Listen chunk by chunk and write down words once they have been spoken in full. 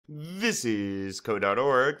This is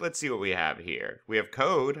code.org. Let's see what we have here. We have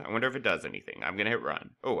code. I wonder if it does anything. I'm going to hit run.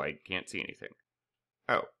 Oh, I can't see anything.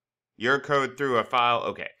 Oh, your code through a file.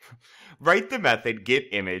 Okay. Write the method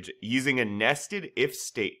getImage using nested if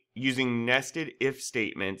statements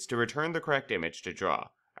to return the correct image to draw.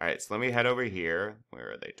 All right, so let me head over here.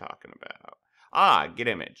 Where are they talking about?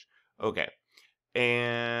 GetImage. Okay.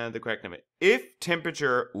 And the correct image. If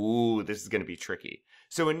temperature, ooh, this is going to be tricky.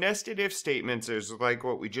 So in nested if statements, there's like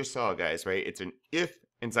what we just saw, guys, right? It's an if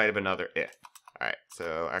inside of another if. All right,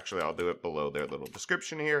 so actually I'll do it below their little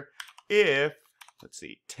description here. If, let's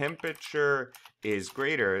see, temperature is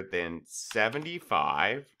greater than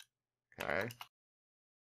 75, okay.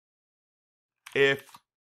 If,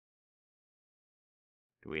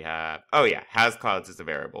 do we have, oh yeah, has clouds is a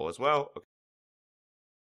variable as well. Okay.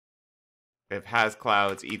 If has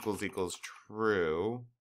clouds equals true.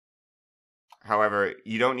 However,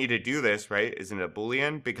 you don't need to do this, right? Isn't it a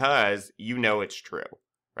Boolean? Because you know it's true,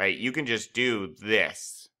 right? You can just do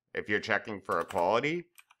this if you're checking for equality,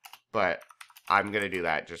 but I'm going to do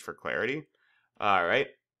that just for clarity. All right.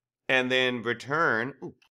 And then return.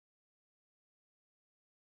 Ooh.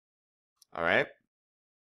 All right.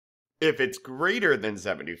 If it's greater than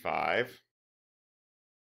 75.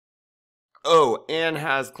 Oh, and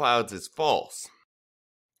has clouds is false.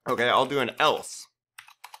 Okay, I'll do an else.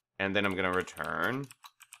 And then I'm going to return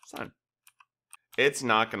sun. It's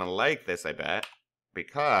not going to like this, I bet,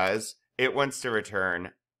 because it wants to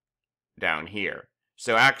return down here.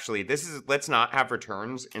 So actually, let's not have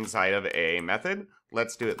returns inside of a method.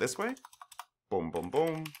 Let's do it this way. Boom, boom,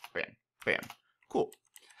 boom, bam, bam. Cool.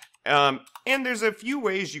 And there's a few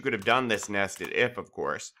ways you could have done this nested if, of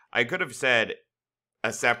course. I could have said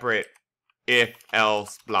a separate if,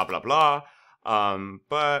 else, blah, blah, blah.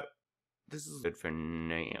 But this is good for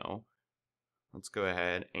now. Let's go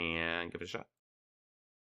ahead and give it a shot.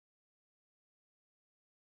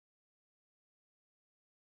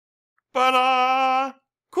 But,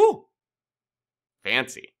 cool.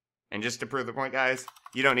 Fancy. And just to prove the point, guys,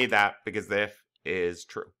 you don't need that because the if is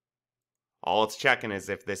true. All it's checking is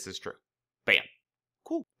if this is true. Bam.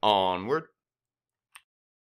 Cool. Onward.